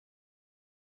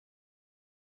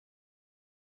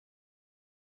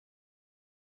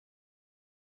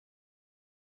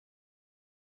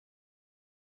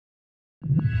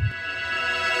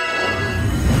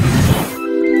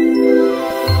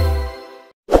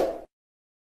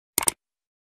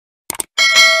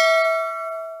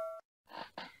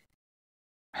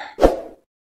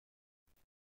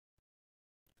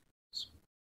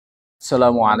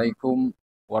Assalamu'alaikum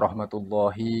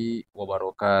warahmatullahi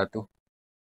wabarakatuh.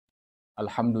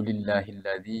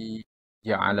 Alhamdulillahilladzi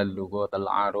ja'alal lughatal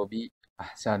arabi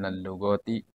ahsanal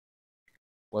lughati.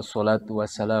 Wassalatu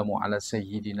wassalamu ala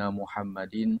sayyidina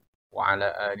Muhammadin wa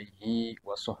ala alihi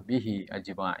wa sahbihi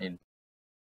ajma'in.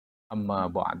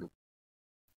 Amma ba'du.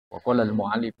 Wa qala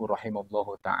al-mu'allifu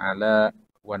rahimallahu ta'ala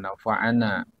wa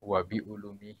nafa'ana wa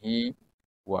bi'ulumihi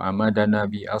wa amadana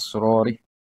bi asrarih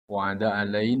wa ada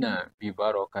alaina bi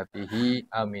barakatihi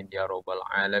amin ya rabbal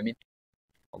alamin.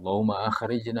 Allahumma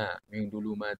akhrijna min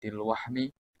dulumatil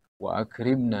wahmi wa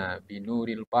akrimna bi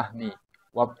nuril fahmi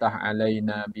wabtah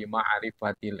alaina bi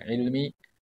ma'rifatil ilmi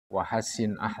wa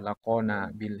hassin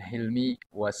ahlaqana bil hilmi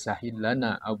wa sahil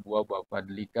lana abwaaba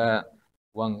fadlika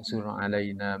wansur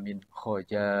alaina min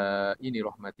khajaini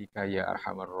rahmatika ya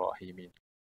arhamar rahimin.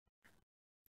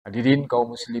 Hadirin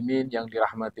kaum muslimin yang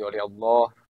dirahmati oleh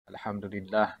Allah,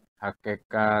 alhamdulillah,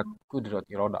 hakikat kudrat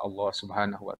iradah Allah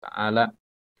Subhanahu wa taala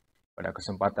pada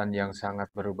kesempatan yang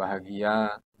sangat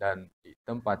berbahagia dan di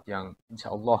tempat yang insya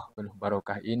Allah penuh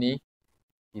barokah ini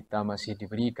kita masih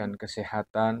diberikan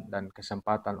kesehatan dan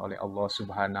kesempatan oleh Allah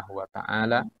Subhanahu wa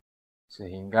taala,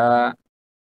 sehingga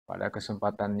pada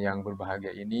kesempatan yang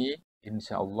berbahagia ini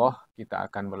insya Allah kita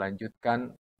akan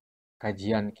melanjutkan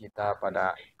kajian kita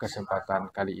pada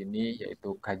kesempatan kali ini,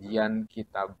 yaitu kajian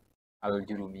kitab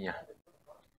Al-Jurumiyah,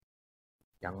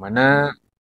 yang mana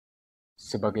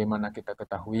sebagaimana kita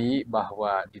ketahui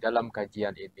bahwa di dalam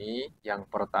kajian ini yang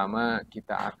pertama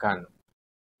kita akan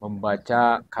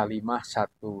membaca kalimah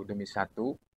satu demi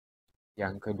satu,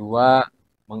 yang kedua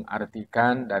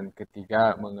mengartikan, dan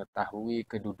ketiga mengetahui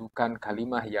kedudukan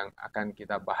kalimah yang akan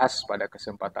kita bahas pada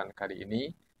kesempatan kali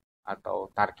ini atau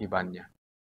tarkibannya.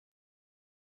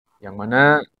 Yang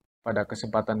mana pada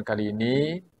kesempatan kali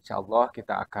ini insyaallah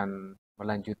kita akan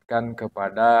melanjutkan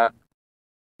kepada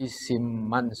isim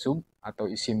mansub atau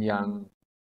isim yang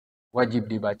wajib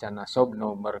dibaca nasab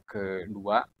nomor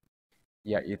kedua,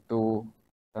 yaitu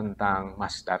tentang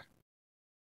masdar.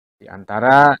 Di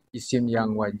antara isim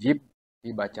yang wajib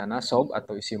dibaca nasab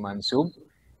atau isim mansub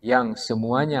yang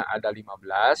semuanya ada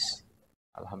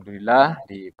 15, alhamdulillah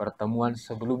di pertemuan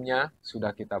sebelumnya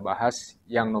sudah kita bahas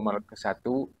yang nomor ke-1,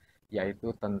 yaitu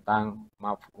tentang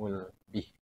maf'ul bih.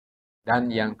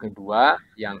 Dan yang kedua,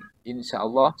 yang insya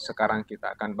Allah sekarang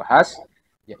kita akan bahas,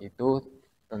 yaitu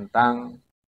tentang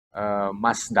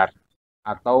masdar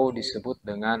atau disebut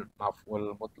dengan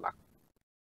maf'ul mutlak.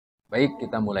 Baik,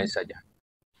 kita mulai saja.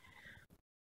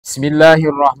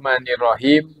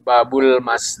 Bismillahirrahmanirrahim. Babul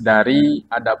masdari,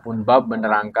 adapun bab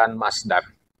menerangkan masdar.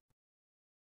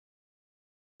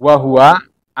 Wahwa,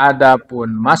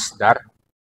 adapun masdar,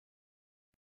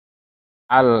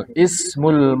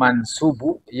 al-ismul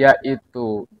mansubu,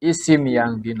 yaitu isim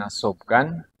yang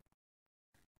dinasobkan,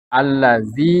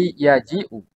 allazi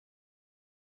yaji'u,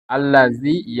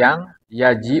 allazi yang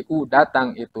yaji'u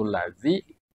datang itu lazi,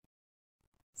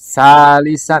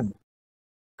 salisan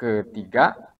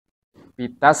ketiga,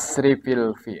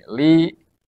 bitasrifil fi'li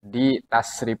di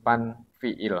tasrifan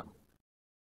fi'il.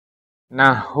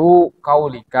 Nahwu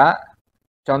kaulika,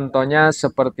 contohnya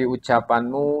seperti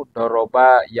ucapanmu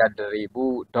doroba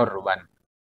yadribu dorban.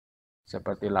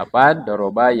 Seperti lafaz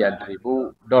doroba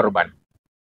yadribu dorban.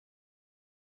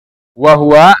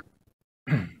 Wahwa,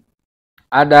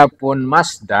 adapun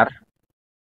masdar,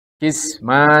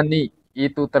 kismani,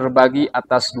 itu terbagi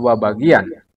atas dua bagian.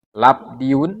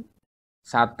 Labdiun,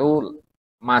 satu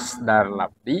masdar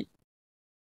labdi,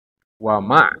 wa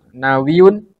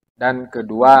ma'nawiun, dan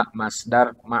kedua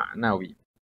masdar ma'nawi.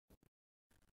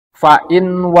 Fa'in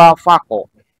wafaqo,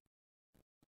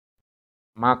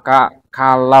 maka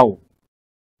kalau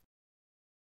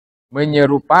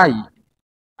menyerupai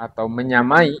atau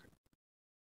menyamai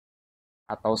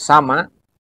atau sama,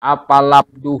 apa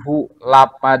labduhu,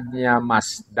 lapadnya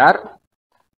masdar,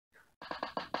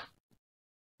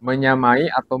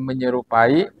 menyamai atau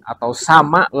menyerupai atau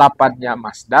sama lapadnya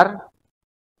masdar,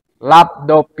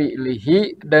 labdo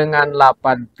fi'lihi, dengan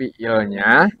lapad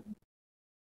fi'ilnya,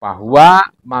 bahwa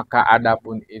maka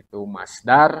adapun itu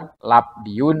masdar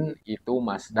labdiun, itu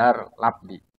masdar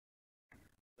labdi.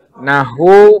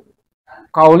 Nahwu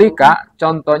kaulika,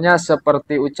 contohnya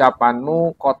seperti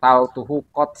ucapanmu kotal tuhu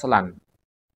kotselan.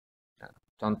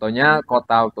 Contohnya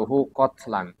kotal tuhu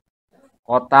kotselan.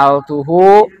 Kotal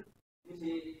tuhu,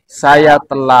 saya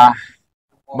telah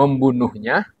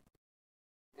membunuhnya.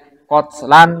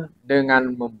 Kotselan,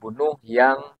 dengan membunuh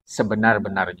yang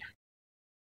sebenar-benarnya.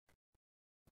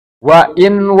 Wa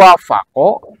in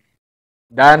wafaqo,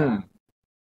 dan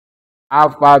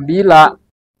apabila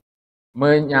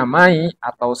menyamai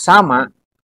atau sama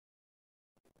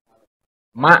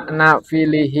makna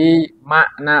fi'lihi,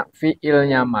 makna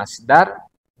fi'ilnya masdar,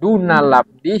 duna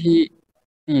labdihi,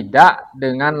 tidak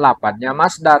dengan lapatnya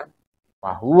masdar.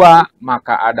 Bahwa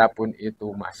maka adapun itu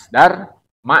masdar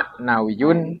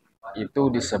maknawiyun, itu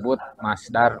disebut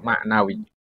masdar maknawi.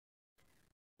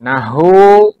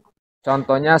 Nahwu,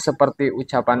 contohnya seperti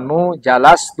ucapanmu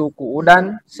jalastu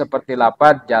qu'udan, seperti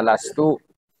lapad jalastu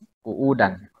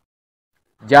qu'udan.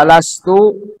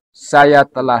 Jalastu, saya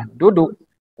telah duduk,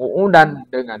 qu'udan,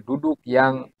 dengan duduk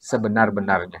yang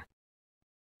sebenar-benarnya.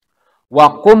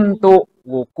 Wa qumtu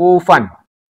wukufan,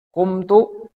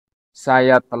 qumtu,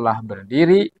 saya telah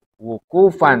berdiri,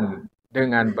 wukufan,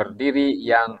 dengan berdiri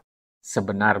yang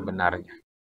sebenar-benarnya.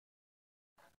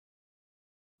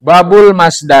 Babul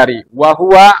masdari,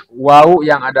 wahwa, waw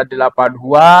yang ada di lapad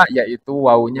huwa, yaitu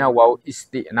wawunya waw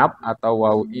istinab atau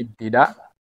waw ibtida.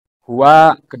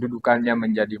 Huwa kedudukannya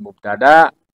menjadi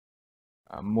mubtada,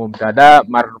 mubtada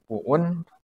marfu'un,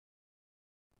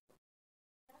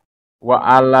 wa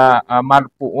ala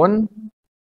marfu'un.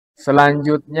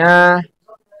 Selanjutnya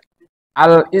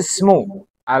al-ismu,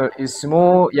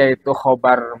 al-ismu yaitu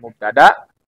khobar mubtada,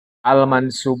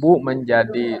 al-mansubu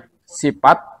menjadi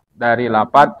sifat dari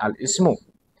lapad al-ismu.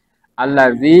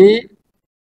 Alladzi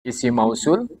isim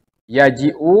mausul,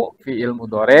 yaji'u fi'il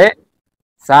mudhari,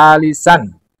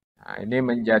 salisan. Nah, ini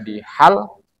menjadi hal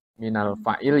minal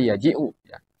fa'il yaji'u.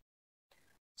 Ya.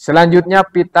 Selanjutnya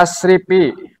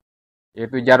pitasrifi,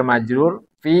 yaitu jar majrur,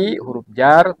 fi huruf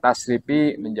jar,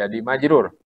 tasrifi menjadi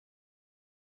majrur.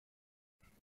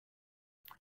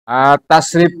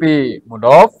 Tasrifi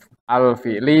mudhof,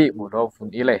 al-fi'li mudhofun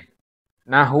ilaih.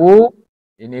 Nahwu,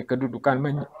 ini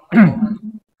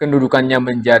kedudukannya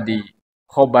menjadi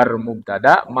khobar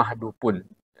mubtada mahdupun.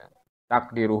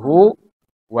 Takdiruhu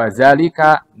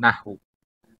wazalika nahwu.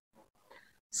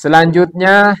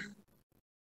 Selanjutnya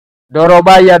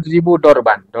doroba yadribu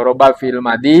dorban. Doroba fil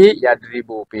madi,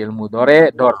 yadribu fil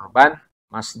mudhari, dorban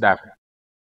masdar.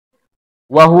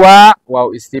 Wahwa,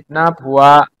 waw istibnab,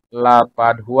 huwa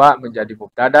lapad huwa menjadi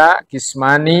mubtada,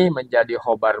 kismani menjadi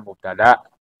khobar mubtada,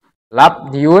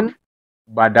 labdiyun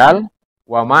badal,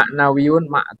 wa ma'nawiyun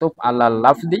ma'tub alal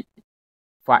lafdi,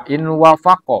 fa in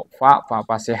wafaqo, fa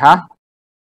fasihah.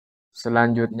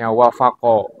 Selanjutnya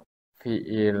wafaqo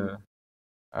fi'il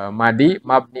madi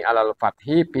mabni alal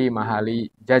fathi fi mahali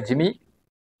jazmi,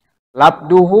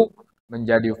 labduhu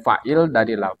menjadi fa'il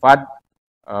dari lafad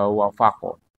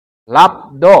wafaqo.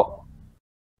 Labdo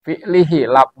fi'lihi,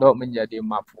 labdo menjadi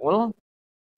maf'ul,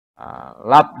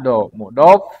 labdo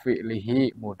mudhof,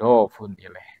 fi'lihi mudhofun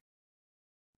ilaih.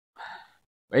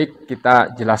 Baik,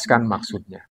 kita jelaskan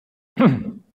maksudnya.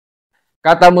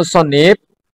 Kata musonib,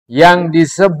 yang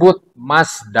disebut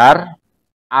masdar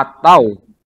atau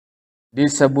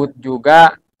disebut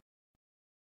juga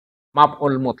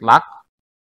maf'ul mutlak,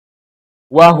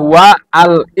 wahwa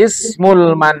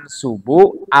al-ismul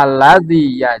mansubu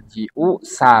alladzi yaji'u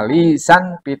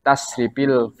salisan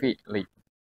pitasrifil fi'li.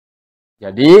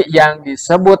 Jadi yang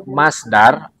disebut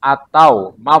masdar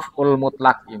atau maf'ul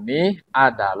mutlak ini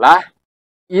adalah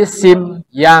isim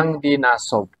yang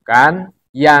dinasobkan,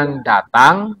 yang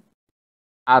datang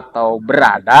atau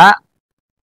berada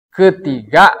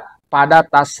ketiga pada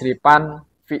tasrifan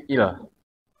fi'il.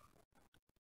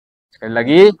 Sekali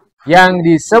lagi, yang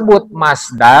disebut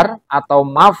masdar atau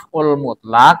maf'ul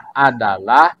mutlak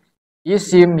adalah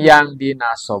isim yang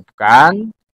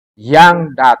dinasobkan,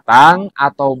 yang datang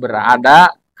atau berada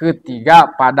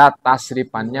ketiga pada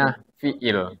tasrifannya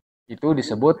fi'il. Itu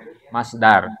disebut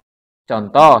masdar.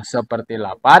 Contoh seperti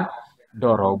lapad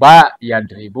doroba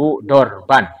yadribu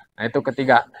dorban. Nah itu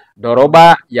ketiga.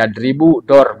 Doroba yadribu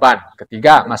dorban.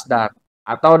 Ketiga masdar.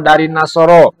 Atau dari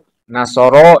nasoro.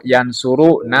 Nasoro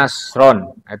yansuru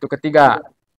nasron. Nah, itu ketiga.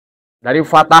 Dari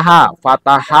fataha.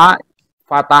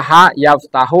 Fataha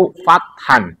yaftahu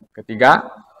fathan. Ketiga.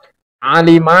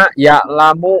 Alima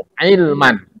ya'lamu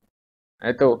ilman. Nah,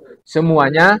 itu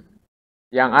semuanya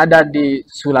yang ada di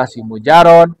sulasi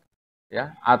mujarod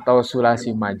ya, atau sulasi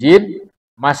majid,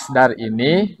 masdar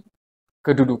ini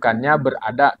kedudukannya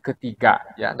berada ketiga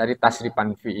ya, dari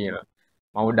tasrifan fi'il.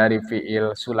 Mau dari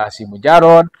fi'il sulasi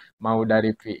mujarod, mau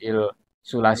dari fi'il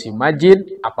sulasi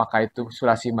majid, apakah itu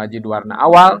sulasi majid warna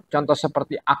awal, contoh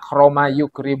seperti akroma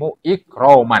yukrimu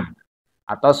ikroman,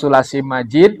 atau sulasi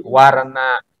majid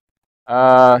warna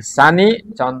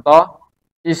sani, contoh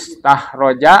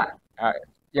istahroja,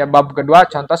 ya bab kedua,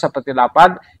 contoh seperti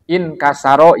lapad in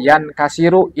kasaro yan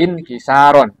kasiru in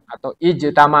kisaron, atau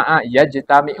ijtama'a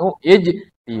yajtami'u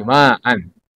ijtima'an.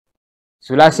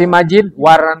 Sulasi majid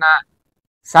warna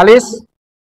salis,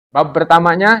 bab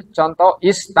pertamanya contoh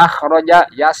istakhroja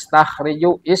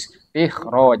yastakhriju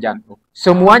istikhrojan.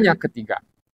 semuanya ketiga.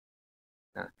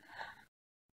 Nah,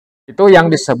 itu yang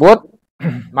disebut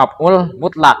maf'ul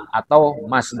mutlak atau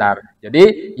masdar.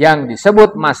 Jadi yang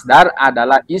disebut masdar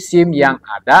adalah isim yang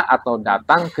ada atau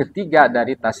datang ketiga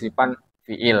dari tasrifan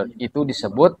fiil. Itu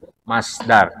disebut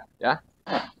masdar. Ya.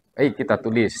 Baik, kita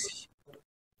tulis.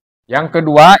 Yang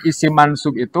kedua, isim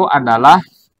mansub itu adalah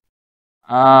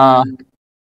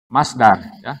masdar.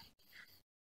 Ya.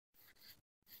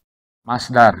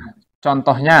 Masdar.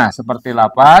 Contohnya seperti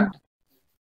lapad.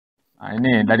 Nah,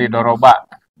 ini dari doroba.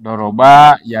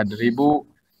 Doroba yadribu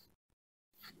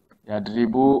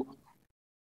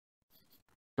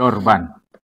dorban.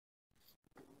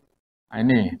 Nah,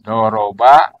 ini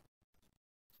doroba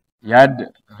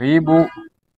yadribu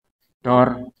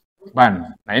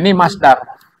dorban. Nah, ini masdar.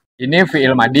 Ini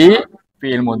fi'il madi,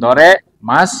 fi'il mudhari,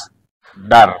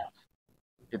 masdar.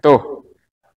 Itu.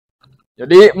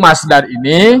 Jadi masdar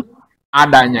ini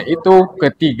adanya itu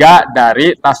ketiga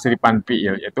dari tasrifan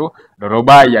fi'il, yaitu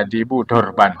doroba yadribu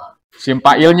dorban.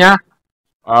 Simpailnya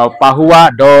fahuwa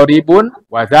doribun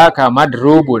wa dzaka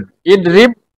madrubun.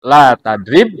 Idrib la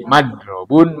tadrib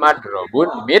madrubun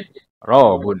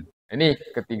midrobun. Ini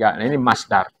ketiga, ini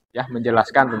masdar ya,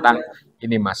 menjelaskan tentang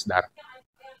ini masdar.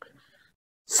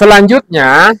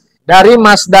 Selanjutnya dari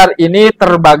masdar ini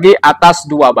terbagi atas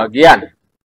dua bagian.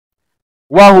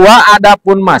 Wahwa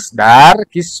adapun masdar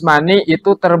kismani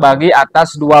itu terbagi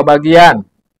atas dua bagian.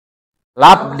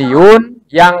 Labdiun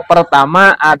yang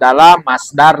pertama adalah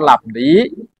masdar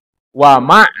labdi, wa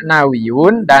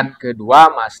ma'nawiyun dan kedua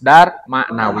masdar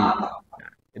ma'nawi.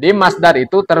 Jadi masdar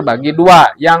itu terbagi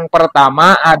dua. Yang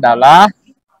pertama adalah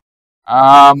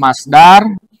masdar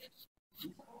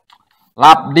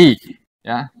labdi,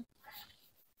 ya.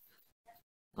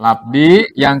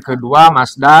 Labdi, yang kedua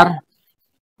masdar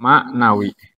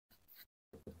ma'nawi.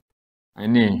 Nah,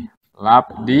 ini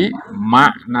labdi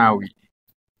ma'nawi.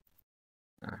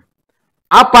 Nah,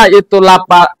 apa itu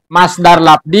masdar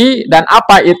labdi dan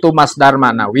apa itu masdar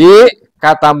ma'nawi?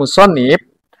 Kata musonib,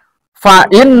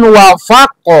 fa'in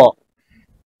wafaqo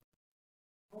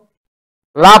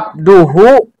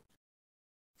labduhu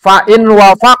fa'in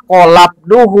wafaqo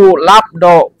labduhu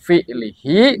labdo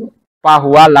fi'lihi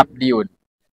fahuwa labdiun.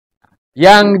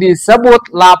 Yang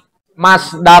disebut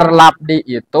masdar labdi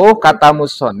itu kata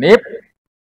musonib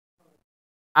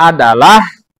adalah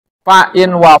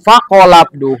fa'in wafaqo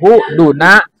labduhu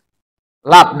duna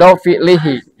labdo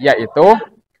fi'lihi, yaitu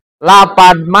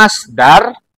lapad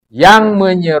masdar yang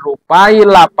menyerupai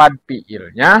lapad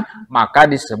fi'ilnya maka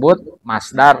disebut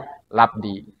masdar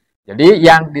labdi. Jadi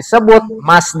yang disebut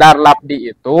masdar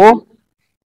labdi itu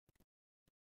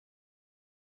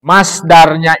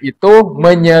masdarnya itu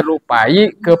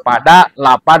menyerupai kepada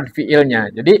lapad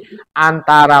fiilnya. Jadi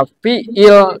antara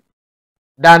fiil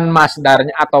dan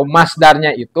masdarnya atau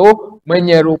masdarnya itu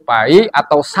menyerupai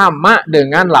atau sama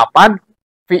dengan lapad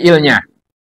fiilnya.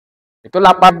 Itu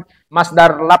lapad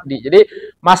masdar labdi. Jadi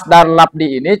masdar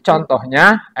labdi ini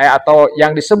contohnya atau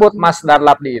yang disebut masdar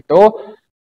labdi itu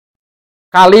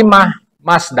kalimah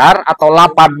masdar atau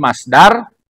lapad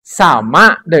masdar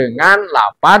sama dengan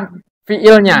lapad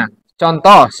fiilnya.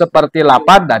 Contoh seperti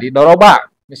lapad dari doroba.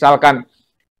 Misalkan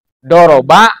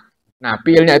doroba, nah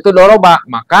fiilnya itu doroba,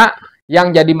 maka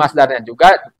yang jadi masdarnya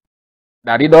juga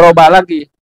dari doroba lagi.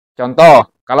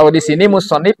 Contoh, kalau di sini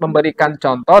musonib memberikan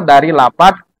contoh dari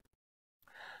lapad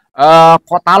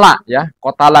kotala, ya.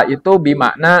 Kotala itu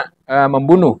bermakna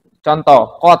membunuh.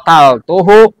 Contoh, kotal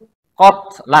tuhu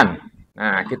kotlan.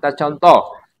 Nah, kita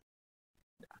contoh.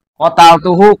 Kotal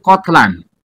tuhu kotlan.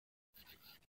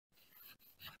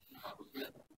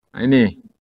 Nah, ini.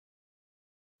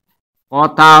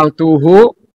 Kotal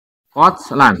tuhu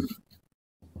kotlan.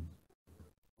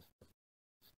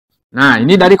 Nah,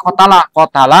 ini dari kotala.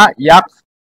 Kotala yak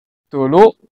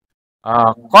tulu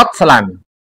kotlan.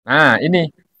 Nah, ini.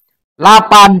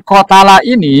 Lapan kotala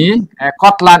ini,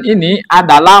 kotlan ini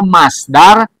adalah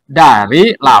masdar dari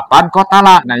lapan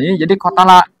kotala. Nah, ini jadi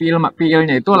kotala.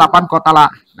 Fiilnya itu lapan kotala.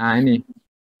 Nah, ini.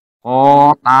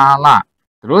 Kotala.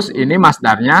 Terus ini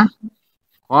masdarnya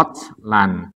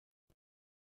kotlan.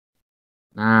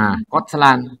 Nah,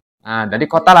 kotlan. Nah, dari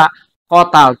kotala.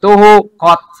 Kotal tuhu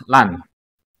kotlan.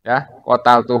 Ya,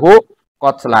 kotal tuhu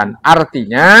kotlan.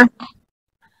 Artinya,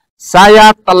 saya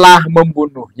telah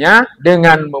membunuhnya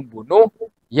dengan membunuh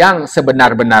yang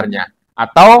sebenar-benarnya.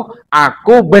 Atau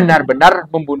aku benar-benar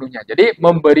membunuhnya. Jadi,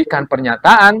 memberikan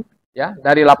pernyataan ya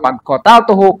dari lapan kotal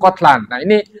tuhu kotlan. Nah,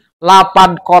 ini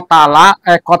lapan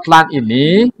kotlan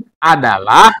ini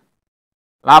adalah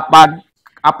lapan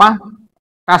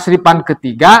tasrifan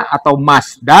ketiga atau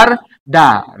masdar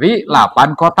dari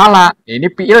lapan kotala. Ini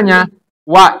fiilnya.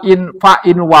 fa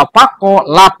in wafaqo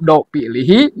labdo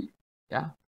pilih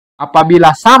ya.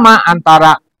 Apabila sama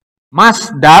antara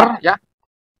masdar ya,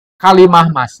 kalimah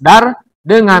masdar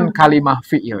dengan kalimah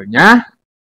fiilnya,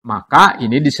 maka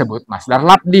ini disebut masdar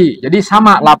labdi. Jadi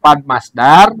sama lapad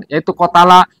masdar yaitu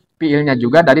kotala, fiilnya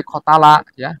juga dari kotala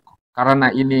ya.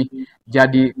 Karena ini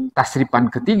jadi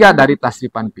tasrifan ketiga dari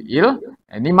tasrifan fiil,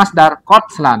 ini masdar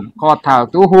kotslan,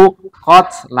 kotaltuhu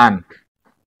kotslan.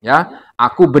 Ya,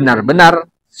 aku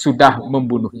benar-benar sudah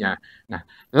membunuhnya. Nah,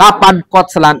 lapan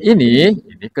kotslan ini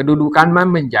kedudukan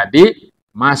menjadi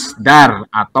masdar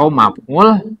atau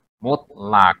maf'ul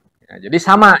mutlak. Ya, jadi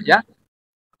sama ya.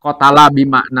 Kotala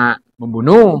bimakna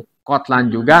membunuh,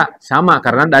 kotlan juga sama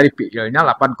karena dari fiilnya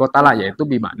lapan kotala yaitu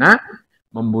bimakna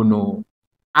membunuh.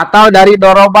 Atau dari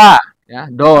doroba ya,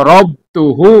 dorob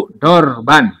tuhu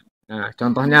dorban. Nah,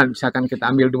 contohnya misalkan kita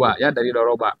ambil dua ya dari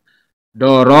doroba.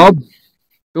 Dorob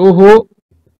tuhu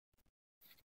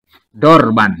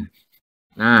dorban.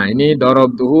 Nah, ini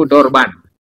dorob tuhu dorban.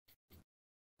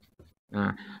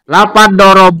 Nah, lapan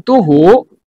dorob tuhu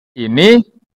ini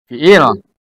fiil.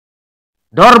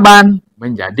 Dorban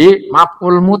menjadi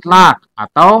maf'ul mutlak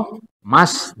atau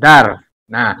masdar.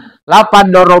 Nah, lapan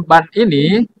doroban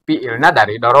ini fiilnya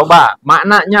dari doroba.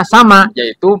 Maknanya sama,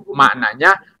 yaitu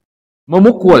maknanya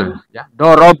memukul. Ya.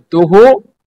 Dorob tuhu,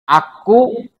 aku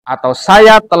atau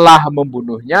saya telah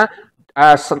membunuhnya,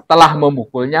 setelah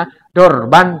memukulnya,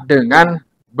 dorban dengan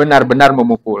benar-benar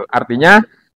memukul. Artinya,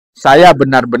 saya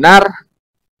benar-benar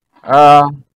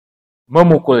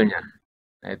memukulnya.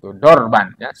 Nah, itu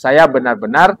dorban ya, saya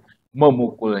benar-benar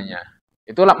memukulnya.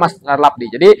 Itulah masdar labdi.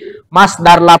 Jadi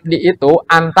masdar labdi itu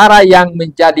antara yang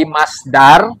menjadi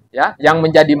masdar ya, yang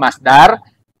menjadi masdar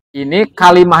ini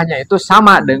kalimahnya itu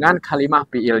sama dengan kalimah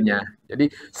fiilnya. Jadi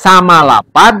sama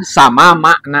lapad sama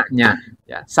maknanya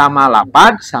ya, sama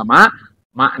lapad sama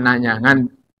maknanya. Kan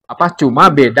apa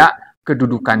cuma beda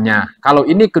kedudukannya. Kalau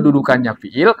ini kedudukannya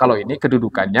fiil, kalau ini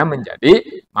kedudukannya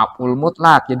menjadi maf'ul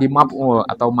mutlak, jadi maf'ul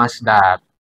atau masdar.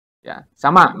 Ya,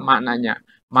 sama maknanya.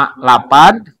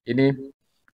 Lapad ini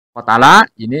kotala,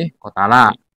 ini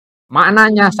kotala.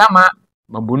 Maknanya sama,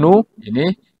 membunuh, ini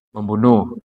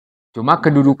membunuh. Cuma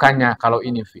kedudukannya, kalau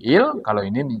ini fiil, kalau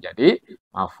ini menjadi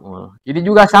maf'ul. Ini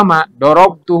juga sama,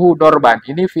 dorob tuhu dorban.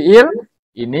 Ini fiil,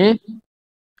 ini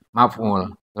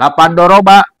maf'ul. Lapan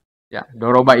doroba, ya,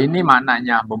 doroba ini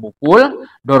maknanya memukul,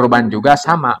 dorban juga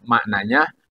sama, maknanya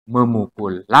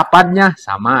memukul. Lapannya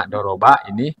sama, doroba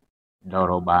ini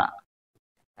doroba.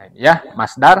 Nah, ya,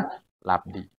 masdar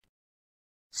labdi.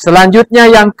 Selanjutnya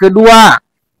yang kedua.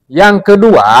 Yang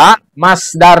kedua,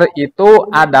 masdar itu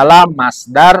adalah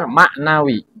masdar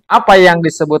maknawi. Apa yang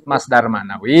disebut masdar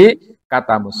maknawi?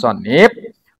 Kata musonib,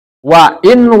 wa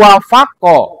in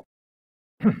wafaqo.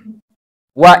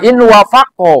 Wa in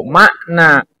wafaqo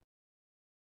makna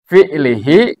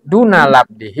fi'lihi duna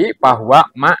labdihi bahwa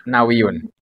maknawiyun.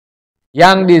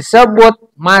 Yang disebut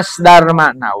masdar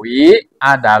maknawi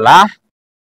adalah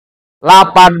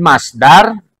lapan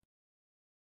masdar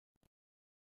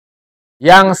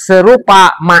yang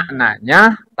serupa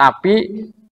maknanya tapi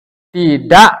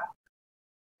tidak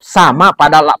sama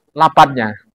pada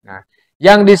lapannya. Nah,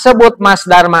 yang disebut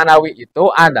masdar maknawi itu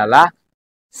adalah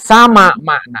sama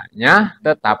maknanya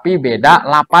tetapi beda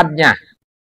lapannya.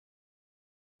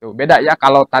 Tuh, beda ya,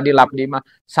 kalau tadi labdi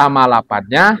sama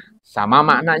lapannya, sama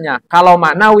maknanya. Kalau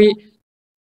maknawi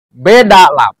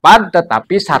beda lapan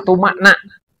tetapi satu makna.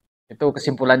 Itu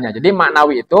kesimpulannya. Jadi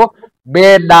maknawi itu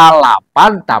beda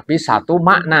lapan tapi satu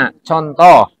makna.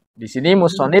 Contoh, di sini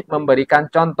musonib memberikan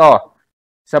contoh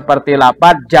seperti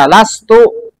lapan jalastu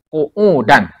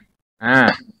qu'udan.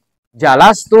 Nah,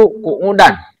 jalastu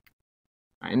qu'udan.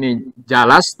 Nah, ini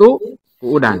jalastu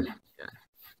qu'udan.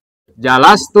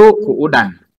 Jalastu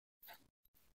qu'udan.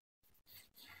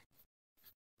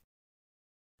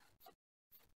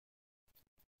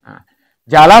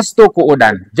 Jalastu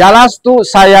qu'udan. Jalastu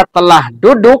saya telah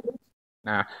duduk.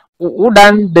 Nah,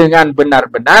 qu'udan dengan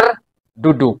benar-benar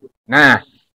duduk. Nah,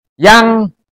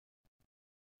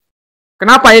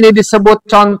 kenapa ini disebut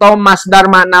contoh masdar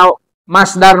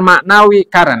maknawi?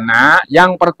 Karena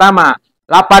yang pertama,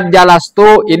 lapan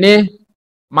jalastu ini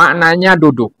maknanya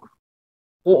duduk.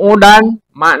 Qu'udan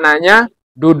maknanya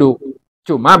duduk.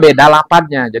 Cuma beda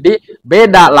lapannya. Jadi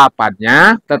beda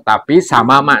lapannya tetapi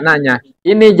sama maknanya.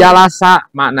 Ini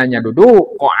jalasa maknanya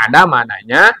duduk, kok ada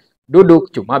maknanya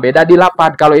duduk. Cuma beda di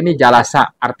lapan. Kalau ini jalasa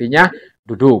artinya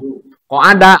duduk. Kok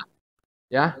ada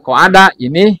ya, kok ada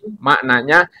ini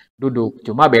maknanya duduk.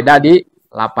 Cuma beda di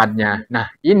lapannya. Nah,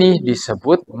 ini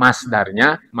disebut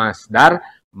masdarnya masdar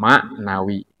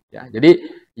maknawi ya. Jadi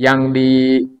yang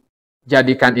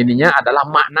jadikan ininya adalah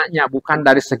maknanya, bukan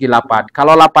dari segi lapad.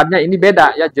 Kalau lapadnya ini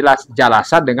beda ya, jelas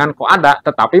jalasa dengan qa'ada,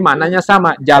 tetapi maknanya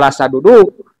sama. Jalasa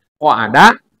duduk,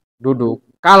 qa'ada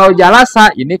duduk. Kalau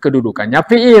jalasa ini kedudukannya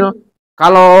fiil.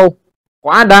 Kalau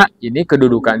qa'ada ini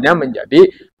kedudukannya menjadi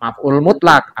maf'ul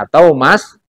mutlak atau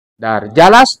masdar.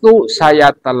 Jalastu,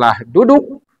 saya telah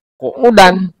duduk,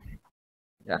 qu'udan.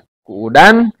 Ya,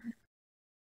 qu'udan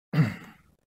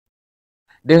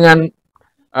dengan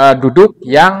duduk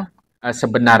yang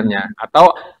sebenarnya, atau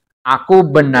aku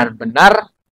benar-benar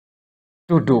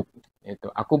duduk. Itu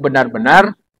aku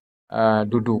benar-benar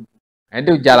duduk. Nah,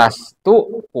 itu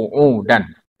jalastu qu'udan.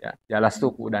 Ya, jalastu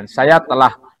qu'udan. Saya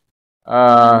telah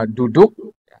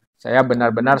duduk. Saya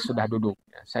benar-benar sudah duduk.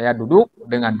 Ya, saya duduk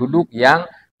dengan duduk yang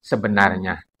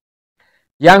sebenarnya.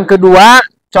 Yang kedua,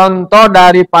 contoh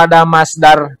daripada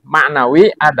masdar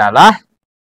maknawi adalah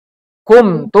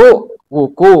kumtu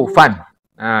wukufan.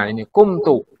 Nah, ini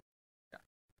kumtu.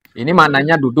 Ini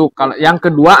maknanya duduk. Kalau yang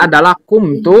kedua adalah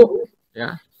kumtu,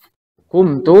 ya.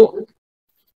 Kumtu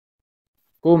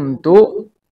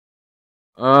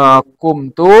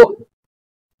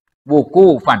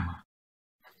wukufan.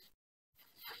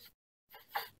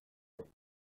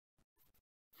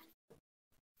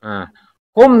 Nah,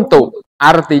 kumtu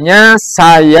artinya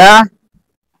saya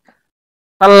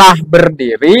telah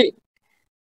berdiri,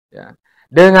 ya,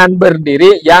 dengan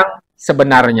berdiri yang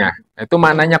sebenarnya. Itu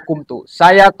maknanya kumtu.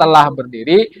 Saya telah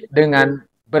berdiri dengan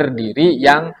berdiri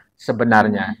yang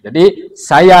sebenarnya. Jadi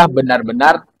saya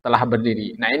benar-benar telah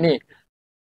berdiri. Nah, ini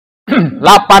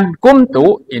lapan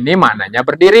kumtu ini maknanya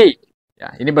berdiri. Ya,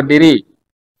 ini berdiri.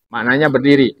 Maknanya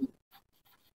berdiri.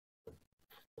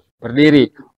 Berdiri.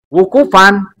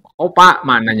 Wukufan, opa,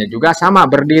 maknanya juga sama,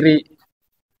 berdiri.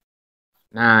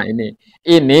 Nah,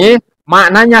 ini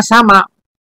maknanya sama.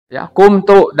 Ya,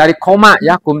 kumtu dari koma,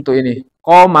 ya, kumtu ini.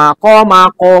 Koma,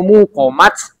 komu,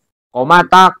 komat,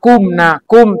 komata, kumna,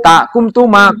 kumta,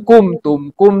 kumtuma,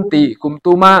 kumtum, kumti,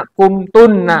 kumtuma,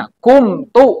 kumtunna,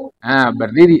 kumtu. Nah,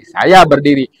 berdiri, saya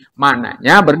berdiri.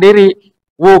 Maknanya berdiri.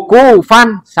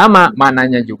 Wukufan sama,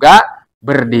 maknanya juga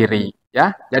berdiri.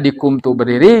 Ya, jadi kumtu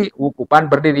berdiri, wukufan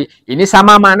berdiri. Ini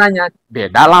sama maknanya,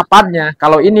 beda lapadnya.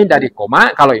 Kalau ini dari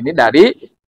koma, kalau ini dari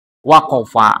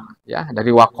wakofa, ya,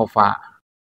 dari wakofa.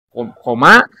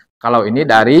 Koma, kalau ini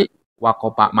dari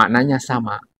wakofa, maknanya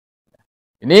sama.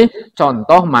 Ini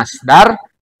contoh masdar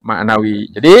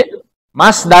maknawi. Jadi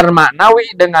masdar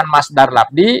maknawi dengan masdar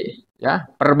labdi, ya,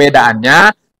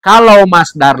 perbedaannya kalau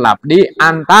masdar labdi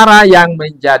antara yang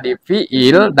menjadi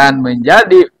fiil dan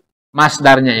menjadi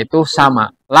masdarnya itu sama,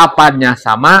 lapadnya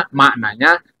sama,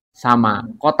 maknanya sama.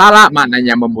 Kotala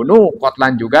maknanya membunuh,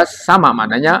 kotlan juga sama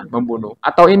maknanya membunuh.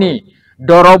 Atau ini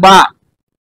doroba,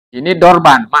 ini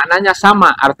dorban, maknanya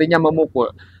sama, artinya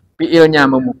memukul.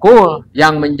 Fiilnya memukul,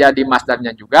 yang menjadi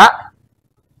masdarnya juga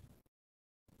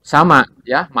sama,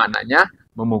 ya, maknanya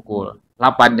memukul.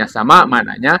 Lapadnya sama,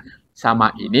 maknanya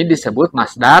sama. Ini disebut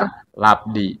masdar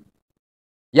labdi.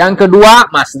 Yang kedua,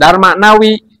 masdar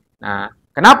maknawi. Nah,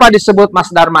 kenapa disebut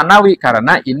masdar maknawi?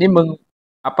 Karena ini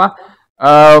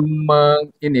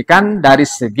ini kan dari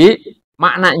segi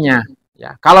maknanya.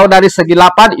 Ya, kalau dari segi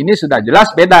lapad ini sudah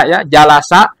jelas beda, ya.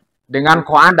 Jalasa dengan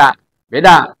qa'ada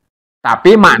beda,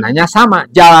 tapi maknanya sama.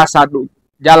 Jalasa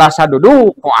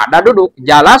duduk, qa'ada duduk.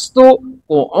 Jalastu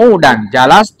qu'udan.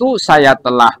 Jalastu saya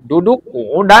telah duduk,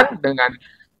 qu'udan dengan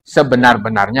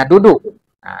sebenar-benarnya duduk.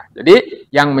 Nah, jadi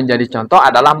yang menjadi contoh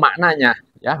adalah maknanya,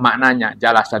 ya, maknanya.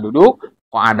 Jalasa duduk,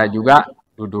 qa'ada juga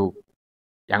duduk.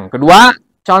 Yang kedua,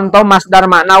 contoh masdar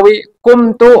maknawi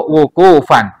kumtu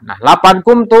wukufan. Nah, lapan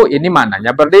kumtu ini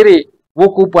maknanya berdiri.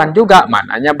 Wukufan juga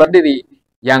maknanya berdiri.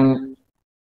 Yang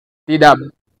tidak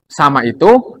sama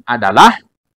itu adalah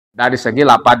dari segi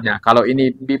lapadnya. Kalau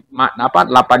ini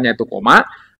lapadnya itu koma,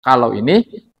 kalau ini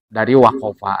dari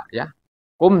wakofa, ya.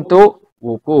 Kumtu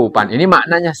wukufan. Ini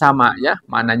maknanya sama, ya.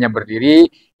 Maknanya berdiri,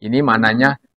 ini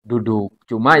maknanya duduk.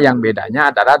 Cuma yang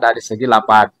bedanya adalah dari segi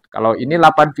lapad. Kalau ini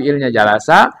lapad fiilnya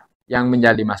jalasa, yang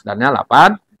menjadi masdarnya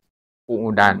lapad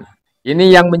qu'udan. Ini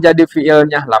yang menjadi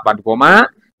fiilnya lapad koma,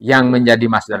 yang menjadi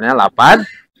masdarnya lapad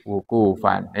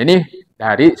wukufan. Ini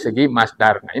dari segi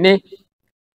masdar. Nah, ini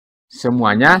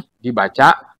semuanya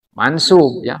dibaca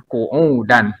mansub, ya,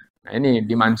 qu'udan. Nah, ini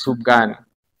dimansubkan.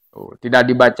 Tidak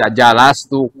dibaca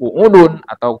jalastu qu'udun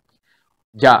atau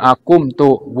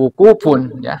ja'akumtu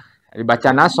wukufun, ya.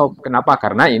 Dibaca nasab. Kenapa?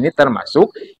 Karena ini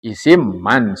termasuk isim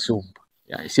mansub.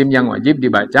 Ya, isim yang wajib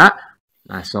dibaca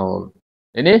nasab.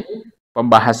 Ini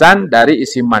pembahasan dari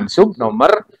isim mansub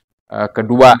nomor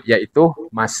kedua, yaitu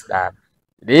masdar.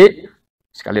 Jadi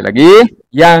sekali lagi,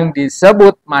 yang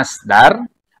disebut masdar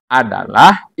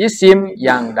adalah isim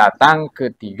yang datang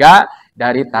ketiga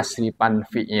dari tasrifan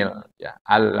fi'il. Ya.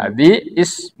 Alladzi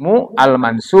ismu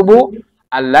al-mansubu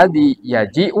alladzi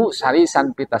yaji'u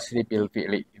sarisan fi tasrifil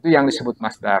fi'li. Itu yang disebut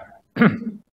masdar.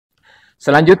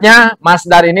 Selanjutnya,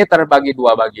 masdar ini terbagi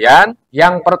dua bagian.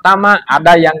 Yang pertama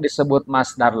ada yang disebut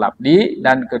masdar labdi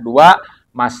dan kedua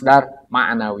masdar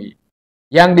ma'nawi.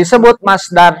 Yang disebut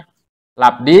masdar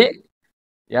labdi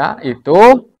ya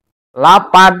itu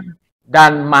lapad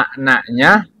dan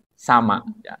maknanya sama.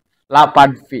 Ya.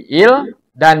 Lapad fi'il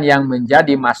dan yang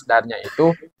menjadi masdarnya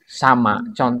itu sama.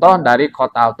 Contoh dari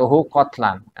qataltuhu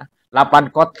qatlan. Ya.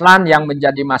 Lapad qatlan yang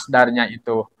menjadi masdarnya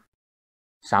itu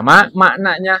sama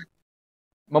maknanya,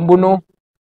 membunuh.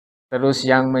 Terus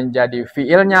yang menjadi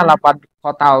fi'ilnya lapad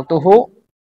qataltuhu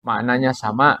maknanya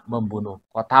sama, membunuh.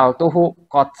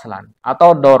 Qataltuhu qatlan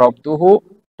atau dorobtuhu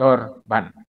dorban.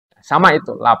 Sama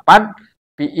itu, lapad,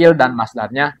 fi'il dan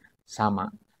masdarnya sama.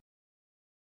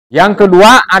 Yang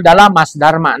kedua adalah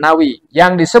masdar maknawi.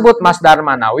 Yang disebut masdar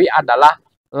maknawi adalah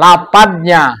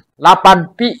lapadnya,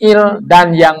 lapad fi'il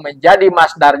dan yang menjadi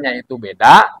masdarnya itu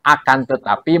beda, akan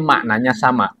tetapi maknanya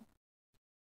sama.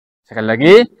 Sekali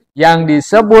lagi, yang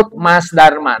disebut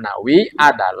masdar maknawi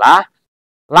adalah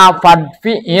lapad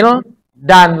fi'il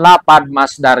dan lapad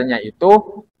masdarnya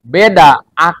itu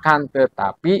beda, akan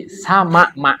tetapi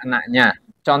sama maknanya.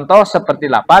 Contoh seperti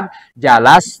lapad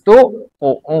jalastu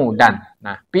qu'udan.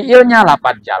 Nah, fi'ilnya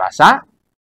lapad jalasa,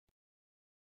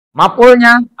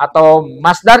 maf'ulnya atau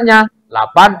masdarnya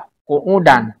lapad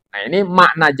qu'udan. Nah, ini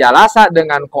makna jalasa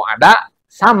dengan qu'ada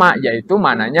sama, yaitu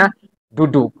maknanya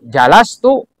duduk.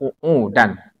 Jalastu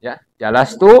qu'udan, ya.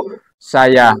 Jalastu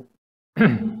saya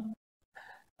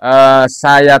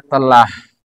saya telah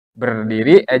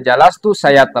berdiri, jalastu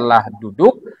saya telah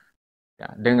duduk,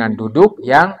 ya, dengan duduk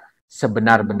yang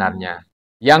sebenar-benarnya.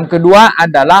 Yang kedua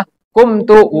adalah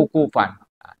kumtu wukufan.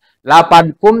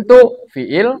 Lapad kumtu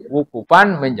fi'il,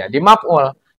 wukufan menjadi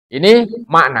maf'ul. Ini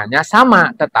maknanya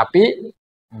sama, tetapi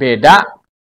beda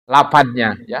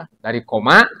lapadnya, ya. Dari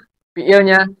koma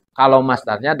fi'ilnya, kalau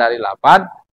masdarnya dari lapad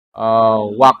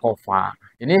wakofa.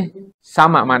 Ini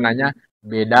sama maknanya,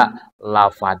 beda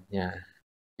lafadznya.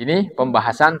 Ini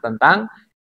pembahasan tentang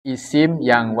isim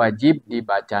yang wajib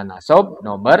dibaca nasab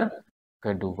nomor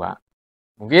kedua.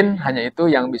 Mungkin hanya itu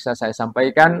yang bisa saya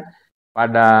sampaikan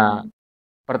pada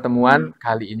pertemuan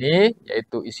kali ini,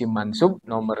 yaitu isim mansub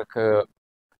nomor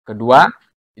kedua.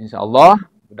 Insya Allah,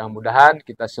 mudah-mudahan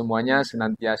kita semuanya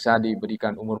senantiasa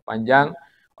diberikan umur panjang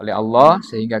oleh Allah,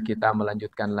 sehingga kita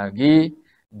melanjutkan lagi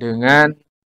dengan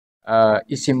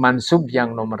isim mansub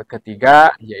yang nomor ketiga,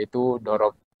 yaitu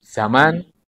dorob zaman,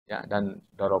 ya, dan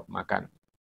dorob makan.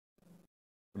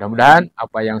 Mudah-mudahan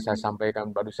apa yang saya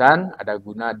sampaikan barusan ada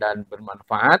guna dan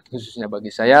bermanfaat, khususnya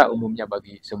bagi saya, umumnya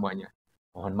bagi semuanya.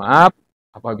 Mohon maaf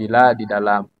apabila di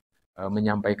dalam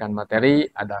menyampaikan materi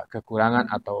ada kekurangan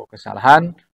atau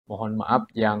kesalahan. Mohon maaf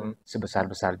yang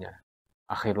sebesar-besarnya.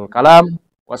 Akhirul kalam.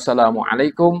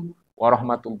 Wassalamu'alaikum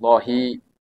warahmatullahi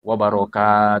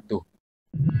wabarakatuh.